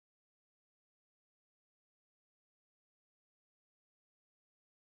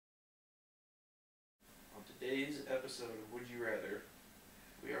today's episode of Would You Rather,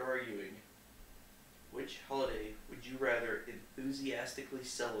 we are arguing which holiday would you rather enthusiastically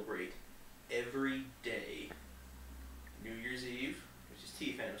celebrate every day? New Year's Eve, which is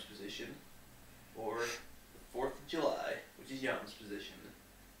T-Fan's position, or the 4th of July, which is Jan's position.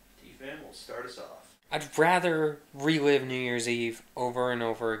 T-Fan will start us off. I'd rather relive New Year's Eve over and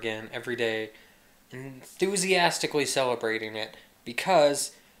over again every day, enthusiastically celebrating it,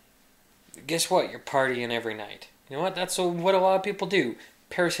 because guess what? You're partying every night. You know what? That's what a lot of people do.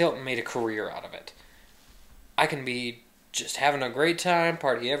 Paris Hilton made a career out of it. I can be just having a great time,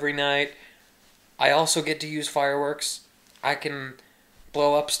 party every night. I also get to use fireworks. I can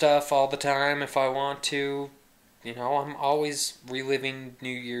blow up stuff all the time if I want to. You know, I'm always reliving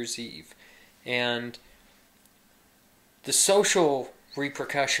New Year's Eve. And the social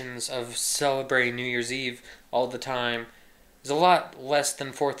repercussions of celebrating New Year's Eve all the time is a lot less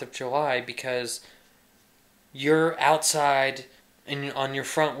than 4th of July, because you're outside and on your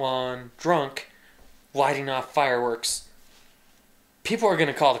front lawn, drunk, lighting off fireworks. People are going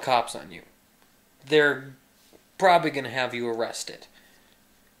to call the cops on you. They're probably going to have you arrested.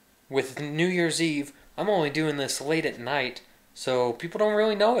 With New Year's Eve, I'm only doing this late at night, so people don't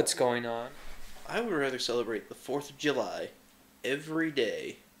really know what's going on. I would rather celebrate the 4th of July every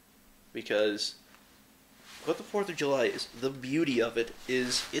day, because what the 4th of July is, the beauty of it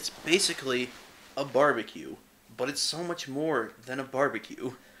is it's basically a barbecue, but it's so much more than a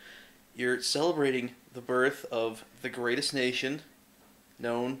barbecue. You're celebrating the birth of the greatest nation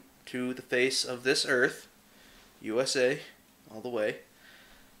known to the face of this earth, USA, all the way.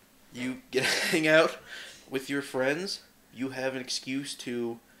 You get to hang out with your friends. You have an excuse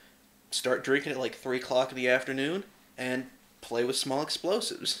to start drinking at like 3 o'clock in the afternoon and play with small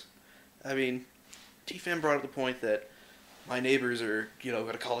explosives. I mean, T-Fan brought up the point that my neighbors are, going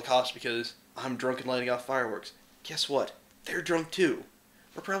to call the cops because I'm drunk and lighting off fireworks. Guess what? They're drunk too.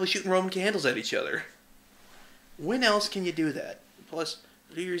 We're probably shooting Roman candles at each other. When else can you do that? Plus,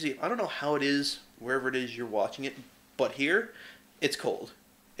 New Year's Eve, I don't know how it is wherever it is you're watching it, but here, it's cold.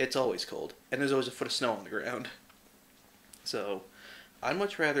 It's always cold. And there's always a foot of snow on the ground. So, I'd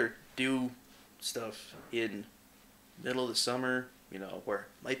much rather do stuff in middle of the summer, where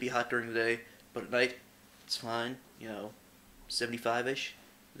it might be hot during the day, but at night, it's fine, 75-ish,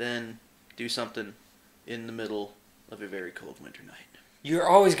 than do something in the middle of a very cold winter night. You're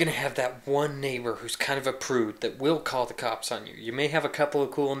always going to have that one neighbor who's kind of a prude that will call the cops on you. You may have a couple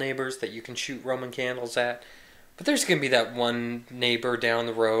of cool neighbors that you can shoot Roman candles at, but there's going to be that one neighbor down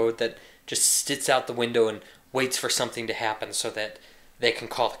the road that just sits out the window and waits for something to happen so that they can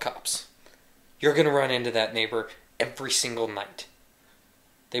call the cops. You're going to run into that neighbor every single night.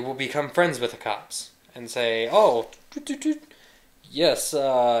 They will become friends with the cops and say, "Oh, yes,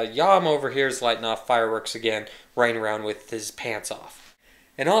 Yam over here is lighting off fireworks again, riding around with his pants off."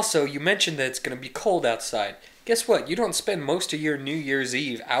 And also, you mentioned that it's going to be cold outside. Guess what? You don't spend most of your New Year's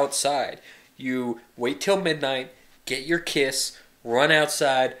Eve outside. You wait till midnight, get your kiss, run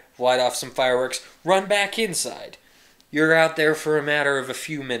outside, light off some fireworks, run back inside. You're out there for a matter of a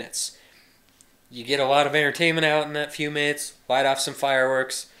few minutes. You get a lot of entertainment out in that few minutes, light off some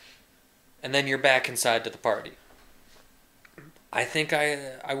fireworks, and then you're back inside to the party. I think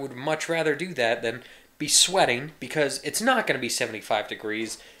I would much rather do that than be sweating, because it's not going to be 75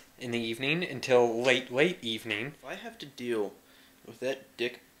 degrees in the evening until late evening. If I have to deal with that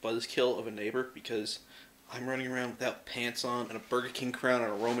dick buzzkill of a neighbor because I'm running around without pants on and a Burger King crown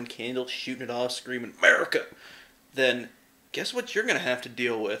and a Roman candle, shooting it off, screaming, "America!" then guess what you're going to have to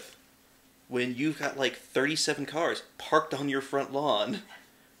deal with when you've got like 37 cars parked on your front lawn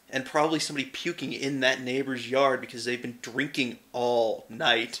and probably somebody puking in that neighbor's yard because they've been drinking all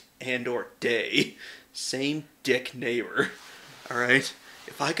night and or day. Same dick neighbor. Alright?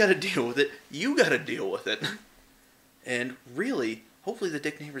 If I gotta deal with it, you gotta deal with it. And really, hopefully the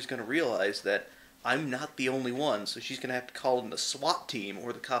dick neighbor's gonna realize that I'm not the only one, so she's gonna have to call in the SWAT team,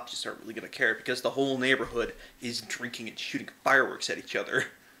 or the cops just aren't really gonna care, because the whole neighborhood is drinking and shooting fireworks at each other.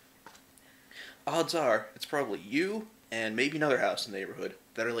 Odds are, it's probably you and maybe another house in the neighborhood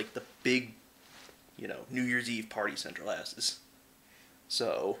that are like the big, New Year's Eve party central asses.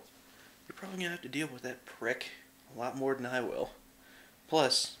 So, you're probably going to have to deal with that prick a lot more than I will.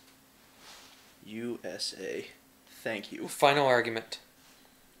 Plus, USA, thank you. Final argument.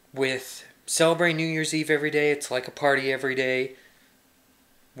 With celebrating New Year's Eve every day, it's like a party every day.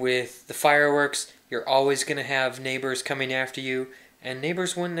 With the fireworks, you're always going to have neighbors coming after you, and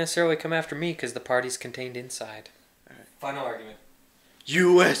neighbors wouldn't necessarily come after me because the party's contained inside. All right. Final argument.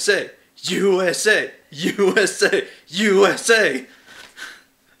 USA! USA! USA! USA!